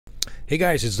Hey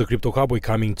guys, it's the Crypto Cowboy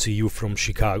coming to you from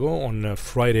Chicago on a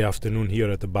Friday afternoon here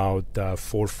at about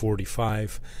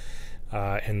 4:45,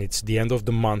 and it's the end of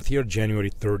the month here, January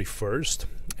 31st,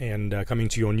 and coming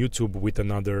to you on YouTube with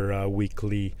another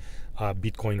weekly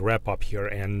Bitcoin wrap-up here.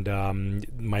 And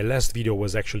my last video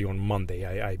was actually on Monday.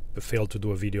 I failed to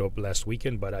do a video last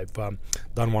weekend, but I've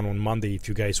done one on Monday. If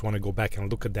you guys want to go back and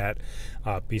look at that,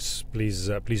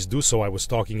 please do so. I was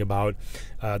talking about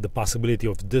the possibility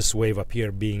of this wave up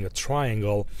here being a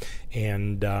triangle,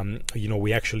 and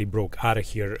we actually broke out of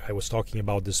here. I was talking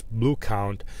about this blue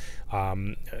count,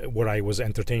 where I was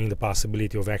entertaining the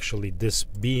possibility of actually this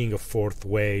being a fourth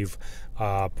wave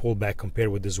pullback compared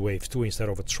with this wave 2 instead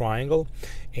of a triangle.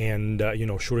 And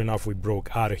sure enough, we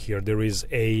broke out of here. There is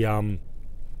a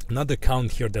another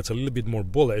count here that's a little bit more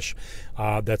bullish,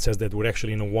 that says that we're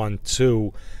actually in a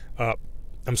 1-2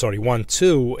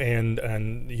 1-2, and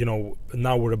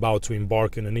now we're about to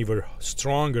embark on an even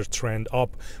stronger trend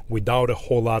up without a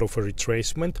whole lot of a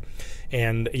retracement.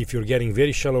 And if you're getting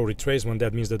very shallow retracement,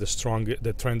 that means that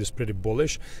the trend is pretty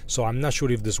bullish. So I'm not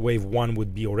sure if this wave 1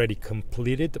 would be already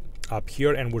completed up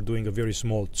here and we're doing a very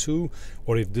small 2,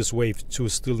 or if this wave 2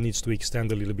 still needs to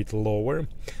extend a little bit lower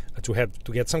to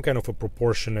get some kind of a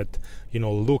proportionate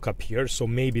look up here. So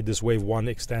maybe this wave 1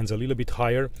 extends a little bit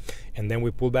higher and then we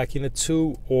pull back in a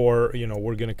 2, or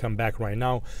we're gonna come back right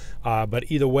now, but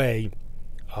either way,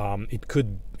 it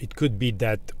could be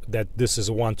that this is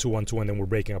a 1-2 1-2 and then we're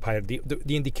breaking up higher.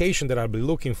 The indication that I'll be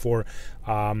looking for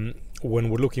when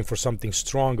we're looking for something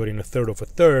stronger in a third of a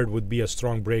third would be a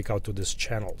strong breakout to these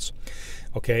channels.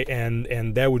 Okay,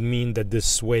 and that would mean that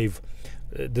this wave,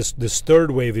 this third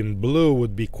wave in blue,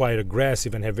 would be quite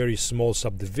aggressive and have very small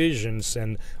subdivisions,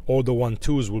 and all the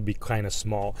 1-2s will be kind of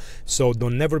small. So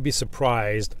don't never be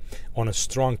surprised on a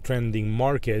strong trending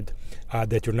market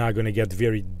that you're not going to get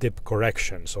very deep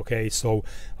corrections. Okay, so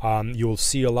you'll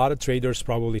see a lot of traders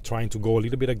probably trying to go a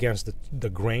little bit against the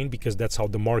grain, because that's how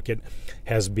the market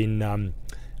has been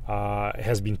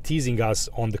teasing us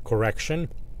on the correction.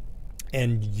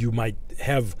 And you might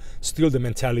have still the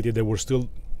mentality that we're still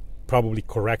probably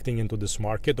correcting into this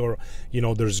market, or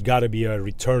there's got to be a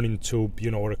return into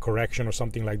or a correction or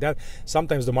something like that.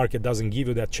 Sometimes the market doesn't give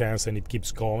you that chance and it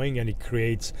keeps going, and it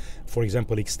creates, for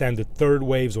example, extended third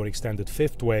waves or extended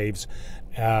fifth waves,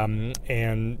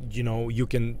 and you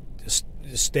can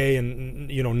stay and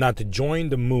not to join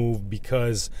the move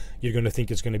because you're going to think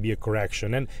it's going to be a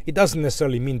correction. And it doesn't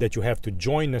necessarily mean that you have to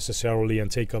join necessarily and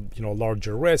take a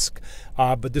larger risk,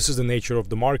 but this is the nature of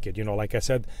the market. Like I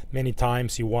said many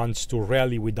times, he wants to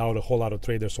rally without a whole lot of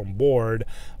traders on board,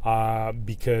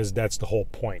 because that's the whole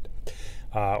point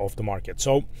of the market.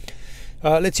 So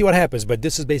let's see what happens. But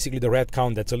this is basically the red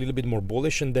count that's a little bit more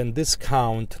bullish, and then this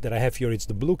count that I have here, it's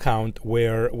the blue count,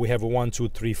 where we have a 1 2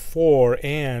 3 4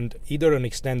 and either an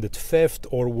extended fifth,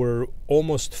 or we're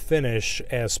almost finished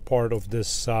as part of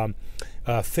this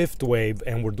fifth wave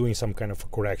and we're doing some kind of a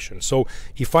correction. So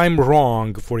if I'm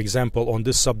wrong, for example, on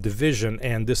this subdivision,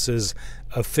 and this is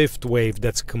a fifth wave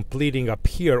that's completing up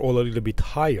here all a little bit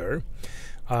higher,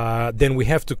 then we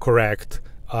have to correct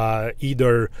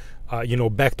either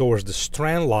back towards the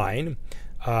strand line,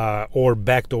 or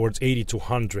back towards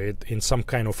 8200 in some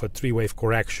kind of a three-wave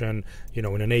correction, in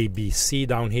an ABC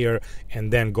down here,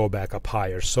 and then go back up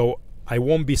higher. So I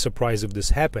won't be surprised if this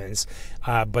happens,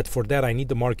 but for that I need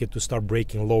the market to start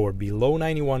breaking lower. Below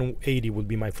 9180 would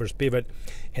be my first pivot,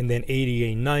 and then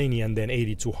 8890 and then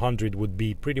 8200 would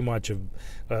be pretty much a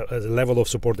level of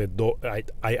support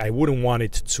that I wouldn't want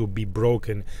it to be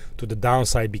broken to the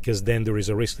downside, because then there is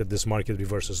a risk that this market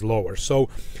reverses lower. So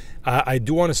I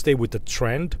do want to stay with the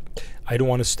trend. I don't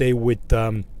want to stay with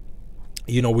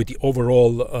with the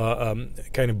overall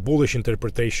kind of bullish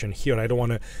interpretation here. I don't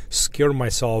want to scare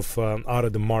myself out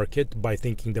of the market by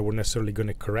thinking that we're necessarily going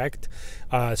to correct.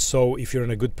 So if you're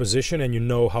in a good position and you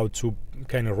know how to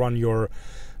kind of run your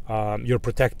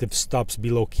protective stops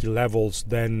below key levels,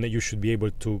 then you should be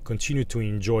able to continue to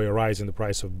enjoy a rise in the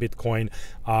price of Bitcoin.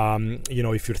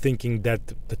 If you're thinking that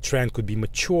the trend could be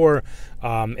mature,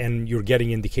 and you're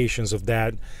getting indications of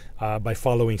that by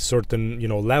following certain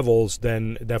levels,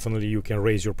 then definitely you can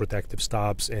raise your protective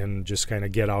stops and just kind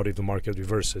of get out if the market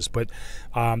reverses. But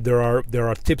there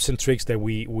are tips and tricks that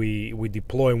we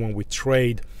deploy when we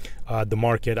trade the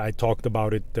market. I talked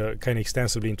about it kind of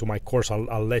extensively into my course.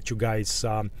 I'll let you guys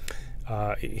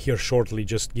here shortly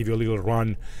just give you a little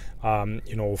run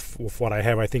you know, of what I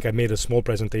have. I think I made a small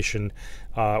presentation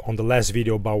on the last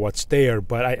video about what's there,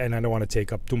 but I don't want to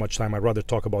take up too much time. I'd rather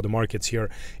talk about the markets here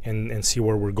and see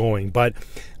where we're going. But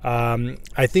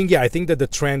I think that the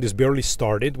trend is barely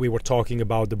started. We were talking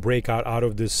about the breakout out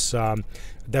of this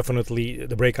definitely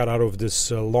the breakout out of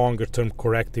this longer term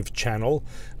corrective channel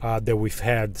that we've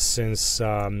had since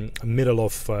middle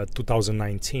of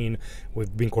 2019.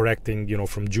 We've been correcting, you know,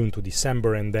 from June to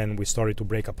December, and then we started to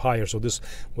break up higher. So this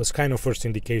was kind of first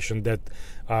indication that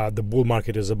the bull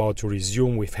market is about to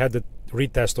resume. We've had the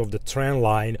retest of the trend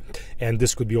line, and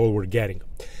this could be all we're getting.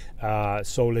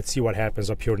 So let's see what happens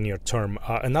up here near term.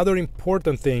 Another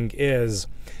important thing is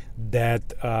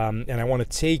that, and I want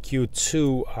to take you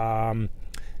to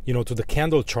you know, to the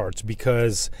candle charts,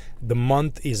 because the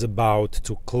month is about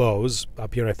to close.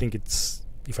 Up here I think it's,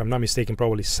 if I'm not mistaken,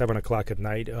 probably 7 o'clock at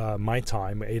night, my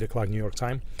time, 8 o'clock New York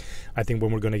time, I think,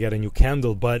 when we're going to get a new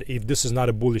candle. But if this is not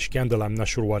a bullish candle, I'm not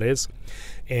sure what is.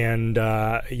 And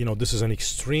you know, this is an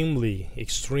extremely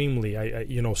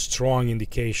you know, strong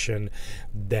indication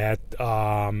that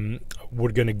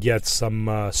we're going to get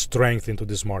some strength into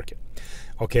this market.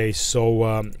 Okay,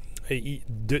 so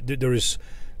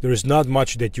there is not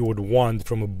much that you would want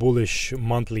from a bullish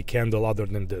monthly candle other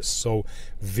than this. So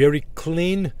very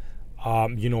clean,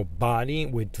 you know, body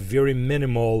with very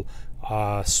minimal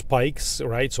spikes,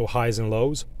 right? So highs and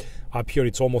lows. Up here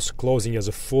it's almost closing as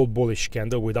a full bullish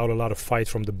candle without a lot of fight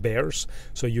from the bears.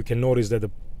 So you can notice that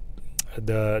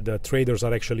the traders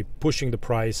are actually pushing the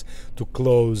price to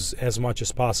close as much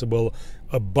as possible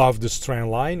above the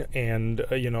trend line. And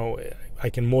you know, I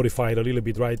can modify it a little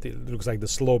bit, right? It looks like the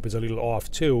slope is a little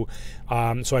off too.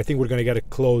 So I think we're going to get a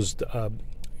closed,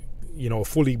 you know,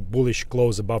 fully bullish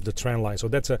close above the trend line. So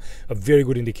that's a very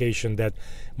good indication that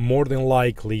more than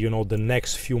likely, you know, the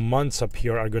next few months up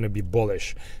here are going to be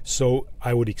bullish. So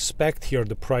I would expect here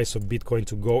the price of Bitcoin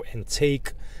to go and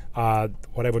take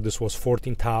whatever this was,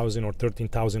 14,000 or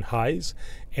 13,000 highs,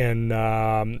 and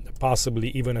possibly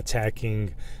even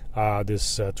attacking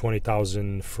this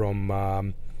 20,000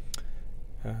 from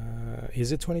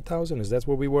is it 20,000? Is that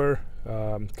where we were?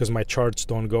 Because my charts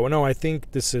don't go. No, I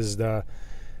think this is the,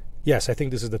 yes, I think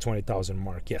this is the 20,000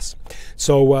 mark. Yes.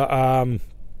 So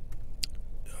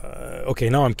okay,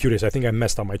 now I'm curious. I think I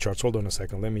messed up my charts. Hold on a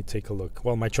second. Let me take a look.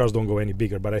 Well, my charts don't go any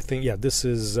bigger, but I think, yeah, this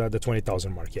is the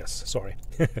 20,000 mark. Yes, sorry.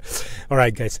 All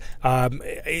right, guys. I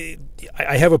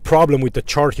have a problem with the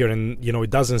chart here, and you know,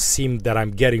 it doesn't seem that I'm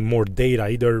getting more data.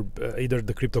 Either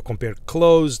the crypto compare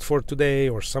closed for today,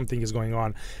 or something is going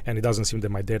on, and it doesn't seem that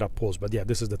my data pulls. But yeah,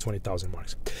 this is the 20,000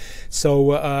 marks.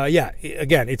 So yeah,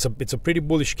 again, it's a pretty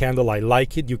bullish candle. I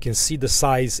like it. You can see the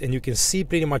size, and you can see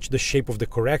pretty much the shape of the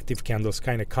corrective candles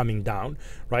kind of coming down,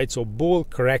 right? So bull,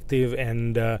 corrective,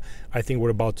 and I think we're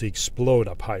about to explode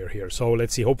up higher here. So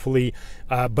let's see, hopefully,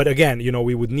 but again, you know,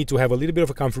 we would need to have a little bit of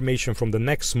a confirmation from the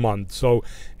next month. So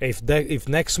if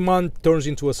next month turns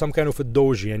into some kind of a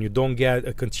doji and you don't get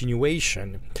a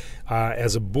continuation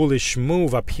as a bullish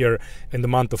move up here in the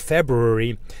month of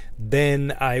February,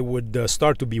 then I would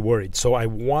start to be worried. So I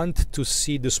want to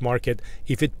see this market,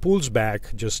 if it pulls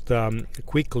back, just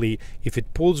quickly, if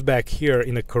it pulls back here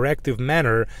in a corrective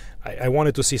manner, I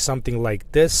wanted to see something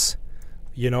like this,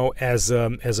 you know, as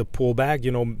a pullback,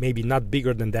 you know, maybe not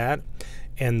bigger than that,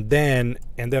 and then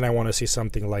I want to see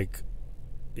something like,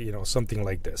 you know, something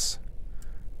like this.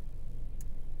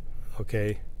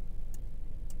 Okay.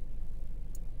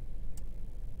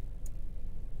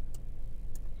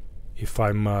 If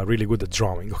I'm really good at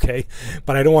drawing, okay,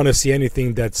 but I don't want to see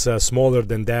anything that's smaller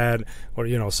than that, or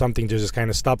you know, something that just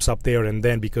kind of stops up there, and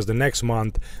then because the next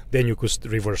month then you could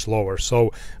reverse lower.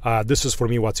 So this is for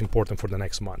me what's important for the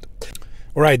next month.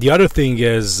 All right, the other thing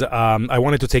is I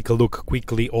wanted to take a look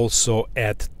quickly also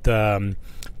at the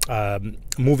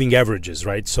moving averages,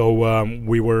 right? So I'm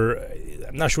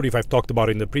not sure if I've talked about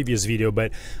it in the previous video,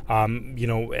 but you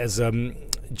know, as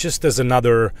just as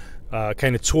another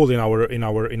kind of tool in our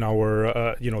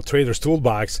you know, traders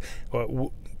toolbox,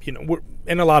 you know,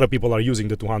 and a lot of people are using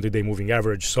the 200-day moving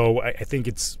average. So I think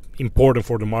it's important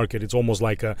for the market. It's almost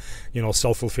like a, you know,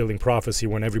 self-fulfilling prophecy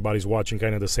when everybody's watching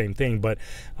kind of the same thing. But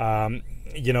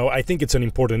you know, I think it's an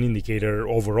important indicator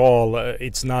overall.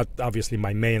 It's not obviously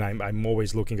my main. I'm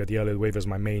always looking at the Elliot Wave as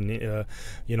my main,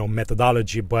 you know,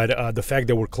 methodology. But the fact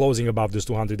that we're closing above this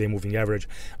 200-day moving average,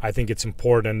 I think it's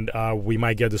important. We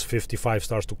might get this 55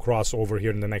 stars to cross over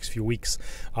here in the next few weeks,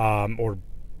 or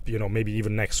you know, maybe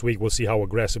even next week. We'll see how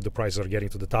aggressive the prices are getting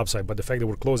to the top side. But the fact that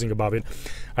we're closing above it,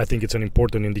 I think it's an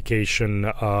important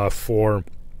indication for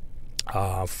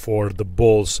the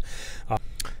bulls.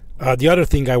 The other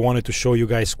thing I wanted to show you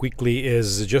guys quickly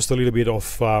is just a little bit of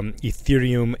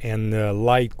Ethereum and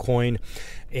Litecoin.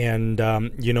 And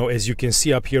you know, as you can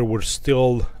see up here, we're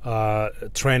still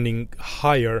trending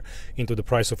higher into the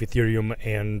price of Ethereum,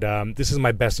 and this is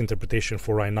my best interpretation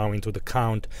for right now into the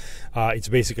count. It's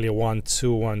basically a 1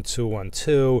 2 1 2 1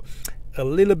 2. A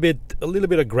little bit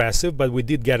aggressive, but we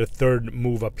did get a third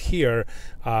move up here,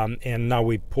 and now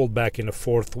we pulled back in a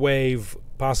fourth wave,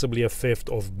 possibly a fifth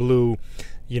of blue,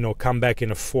 you know, come back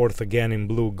in a fourth again in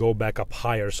blue, go back up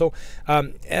higher. So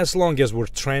as long as we're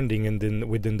trending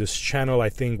within this channel, I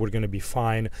think we're going to be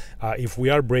fine. If we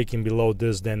are breaking below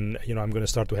this, then, you know, I'm going to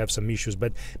start to have some issues.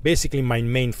 But basically my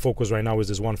main focus right now is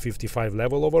this 155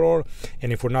 level overall,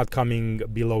 and if we're not coming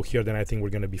below here, then I think we're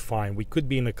going to be fine. We could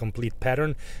be in a complete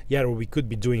pattern, yeah, or we could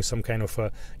be doing some kind of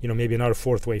you know, maybe another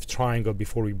fourth wave triangle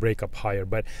before we break up higher.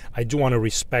 But I do want to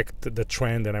respect the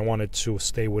trend, and I wanted to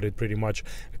stay with it pretty much.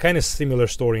 Kind of similar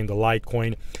story in the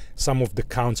Litecoin. Some of the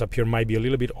counts up here might be a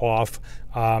little bit off.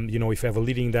 You know, if you have a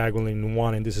leading diagonal in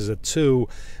 1 and this is a 2,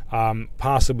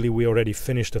 possibly we already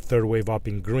finished the third wave up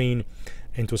in green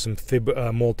into some fib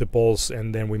multiples,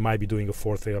 and then we might be doing a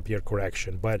fourth wave up here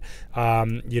correction. But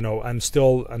you know, I'm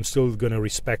still gonna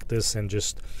respect this and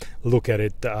just look at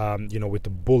it, you know, with a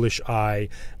bullish eye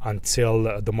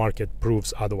until the market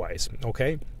proves otherwise.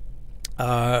 Okay.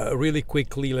 Really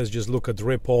quickly, let's just look at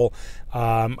Ripple.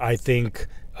 I think,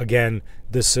 again,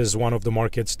 this is one of the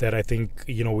markets that I think,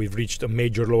 you know, we've reached a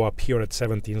major low up here at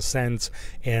 17 cents,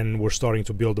 and we're starting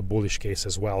to build a bullish case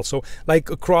as well. So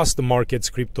like across the markets,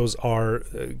 cryptos are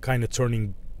kind of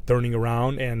turning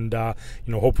around, and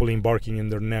you know, hopefully embarking in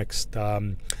their next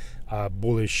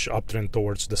bullish uptrend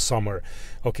towards the summer.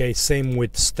 Okay, same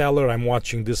with Stellar. I'm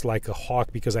watching this like a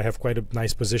hawk because I have quite a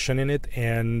nice position in it,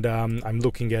 and I'm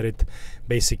looking at it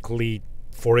basically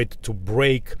for it to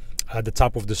break at the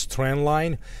top of this trend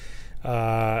line.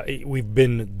 We've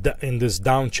been in this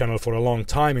down channel for a long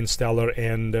time in Stellar,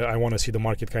 and I want to see the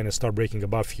market kind of start breaking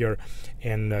above here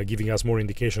and giving us more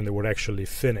indication that we're actually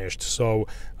finished. So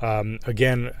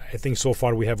again, I think so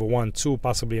far we have a 1-2,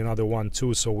 possibly another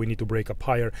 1-2, so we need to break up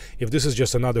higher. If this is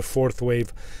just another fourth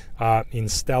wave in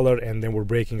Stellar and then we're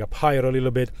breaking up higher a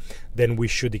little bit, then we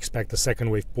should expect a second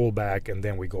wave pullback, and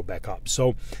then we go back up.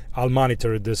 So I'll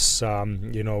monitor this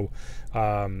you know,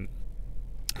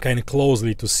 kind of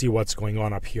closely to see what's going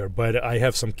on up here. But I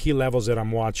have some key levels that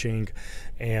I'm watching,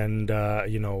 and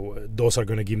you know, those are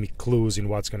going to give me clues in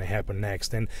what's going to happen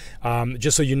next. And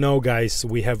just so you know, guys,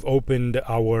 we have opened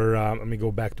our let me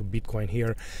go back to Bitcoin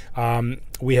here.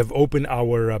 We have opened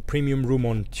our premium room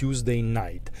on Tuesday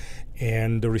night,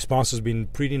 and the response has been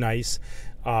pretty nice.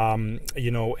 You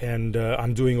know, and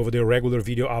I'm doing over there regular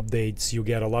video updates. You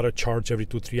get a lot of charts every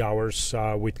 2-3 hours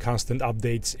with constant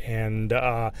updates, and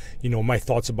you know, my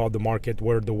thoughts about the market,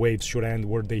 where the waves should end,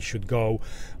 where they should go,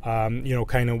 you know,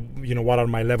 kind of, you know, what are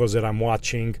my levels that I'm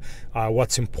watching,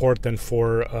 what's important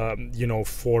for you know,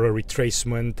 for a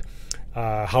retracement,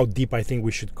 how deep I think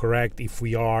we should correct if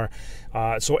we are.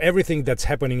 So everything that's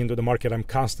happening into the market, I'm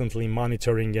constantly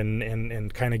monitoring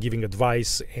and kind of giving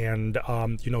advice and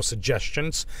you know,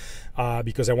 suggestions,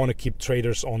 because I want to keep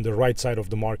traders on the right side of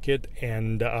the market,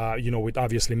 and you know, with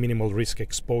obviously minimal risk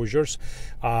exposures.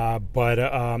 But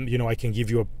you know, I can give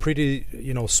you a pretty,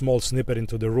 you know, small snippet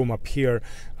into the room up here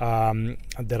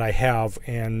that I have,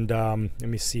 and let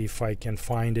me see if I can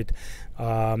find it.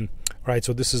 Right,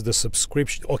 so this is the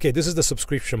subscription. Okay, this is the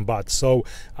subscription bot. So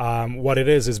what it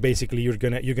is basically you're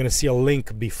gonna see a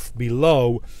link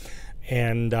below,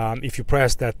 and if you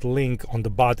press that link on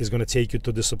the bot, is going to take you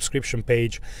to the subscription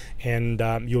page, and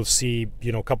you'll see,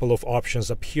 you know, a couple of options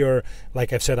up here.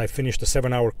 Like I've said, I finished a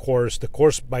 7-hour course. The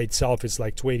course by itself is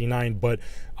like $289, but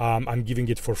I'm giving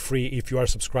it for free if you are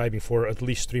subscribing for at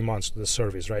least 3 months to the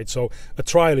service, right? So a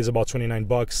trial is about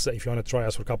 $29 if you want to try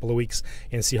us for a couple of weeks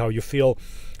and see how you feel.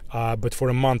 But for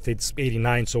a month it's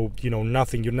 $89, so you know,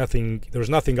 there's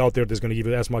nothing out there that's going to give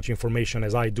you as much information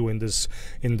as I do in this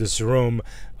room.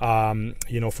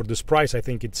 You know, for this price, I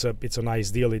think it's a nice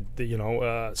deal. You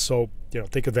know, so you know,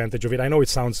 take advantage of it. I know it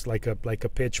sounds like a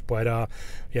pitch, but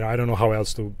you know, I don't know how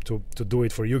else to do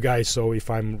it for you guys. So if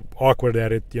I'm awkward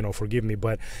at it, you know, forgive me.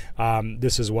 But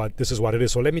this is what it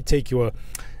is. So let me take you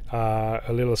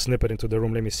a little snippet into the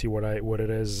room. Let me see what it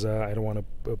is. I don't want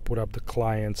to put up the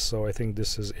clients, so I think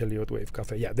this is Elliot Wave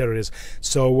Cafe. Yeah, there it is.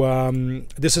 So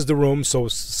this is the room. So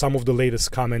some of the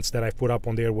latest comments that I put up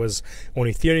on there was on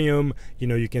Ethereum. You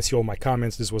know, you can see all my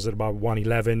comments. This was at about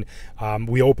 111.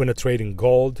 We opened a trade in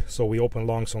gold, so we opened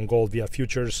longs on gold via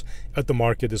futures at the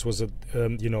market. This was at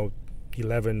you know,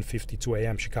 11:52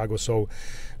 a.m. Chicago. So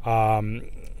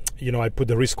I put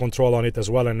the risk control on it as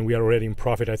well, and we are already in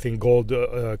profit. I think gold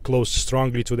closed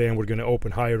strongly today, and we're going to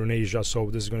open higher in Asia, so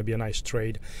this is going to be a nice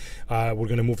trade. We're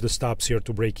going to move the stops here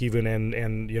to break even,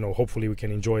 and hopefully we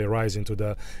can enjoy a rise into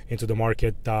the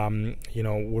market.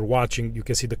 We're watching. You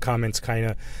can see the comments kind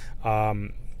of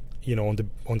on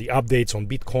the updates on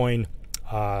Bitcoin.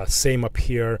 Same up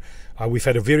here. We've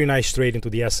had a very nice trade into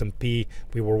the S&P.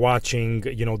 We were watching,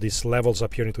 these levels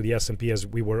up here into the S&P as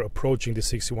we were approaching the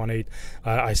 61.8.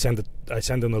 I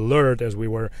sent an alert as we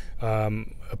were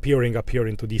appearing up here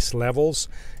into these levels,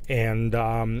 and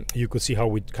you could see how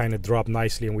we kind of dropped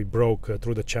nicely, and we broke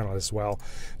through the channel as well.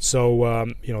 So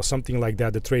something like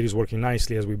that. The trade is working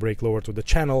nicely as we break lower to the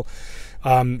channel.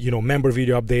 Member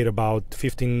video update about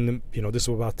 15. This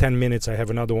was about 10 minutes. I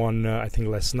have another one I think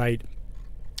last night.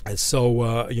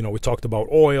 So we talked about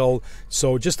oil,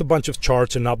 so just a bunch of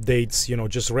charts and updates,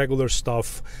 just regular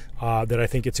stuff that I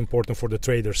think it's important for the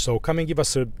traders. So come and give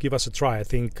us a try. I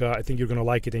think you're gonna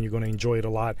like it, and you're gonna enjoy it a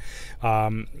lot,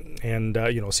 and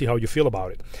see how you feel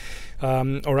about it.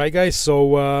 All right, guys,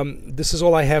 so this is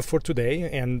all I have for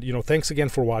today, and thanks again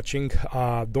for watching.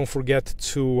 Don't forget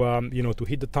to to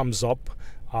hit the thumbs up.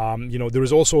 There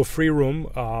is also a free room,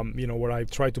 where I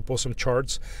try to post some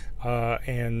charts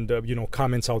and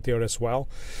comments out there as well.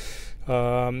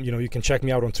 You can check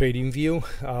me out on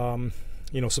TradingView.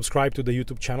 Subscribe to the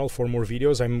YouTube channel for more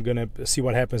videos. I'm gonna see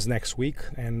what happens next week,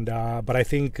 and but I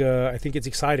think it's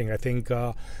exciting. I think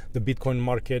the Bitcoin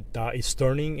market is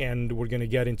turning, and we're gonna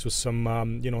get into some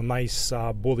nice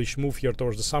bullish move here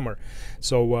towards the summer.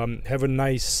 So have a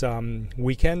nice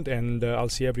weekend, and I'll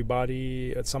see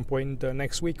everybody at some point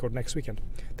next week or next weekend.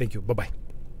 Thank you. Bye bye.